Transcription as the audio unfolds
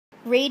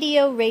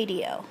Radio,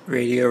 radio.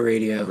 Radio,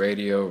 radio.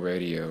 Radio,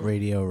 radio.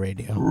 Radio,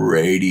 radio.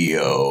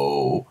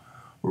 Radio,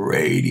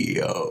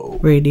 radio.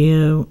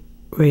 Radio,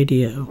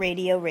 radio.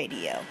 Radio,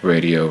 radio.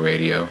 Radio,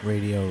 radio.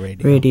 Radio,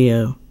 radio.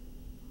 Radio,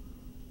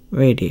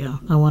 radio.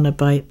 I want to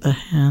bite the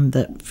hand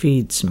that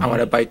feeds me. I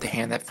want to bite the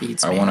hand that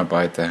feeds me. I want to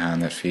bite the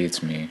hand that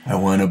feeds me. I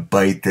want to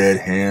bite that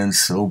hand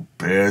so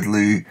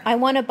badly. I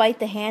want to bite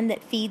the hand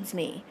that feeds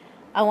me.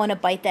 I want to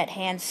bite that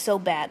hand so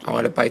badly. I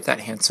want to bite that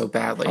hand so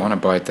badly. I want to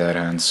bite that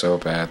hand so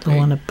badly. I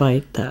want to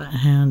bite that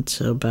hand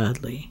so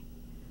badly.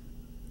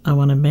 I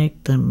want to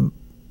make them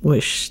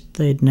wish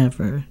they'd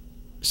never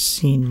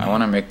seen me. I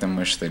want to make them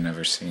wish they'd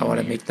never seen me. I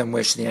want to make them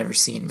wish they'd never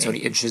seen me. So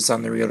the inches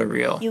on the reel to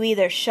reel. You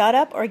either shut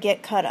up or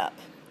get cut up.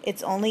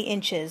 It's only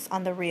inches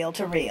on the reel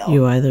to reel.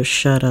 You either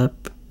shut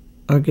up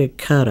or get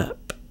cut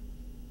up.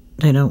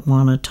 They don't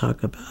want to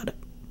talk about it.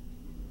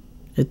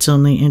 It's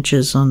only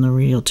inches on the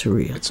reel to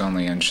reel. It's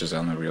only inches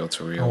on the reel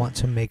to reel. I want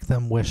to make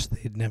them wish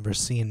they'd never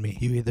seen me.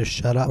 You either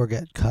shut up or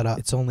get cut up.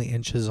 It's only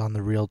inches on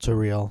the reel to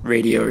reel.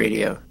 Radio,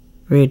 radio.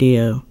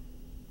 Radio,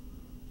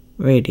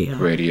 radio.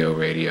 Radio,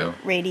 radio.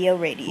 Radio,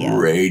 radio.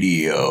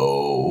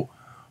 Radio,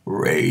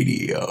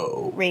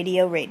 radio.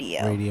 Radio,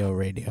 radio. Radio,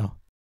 radio.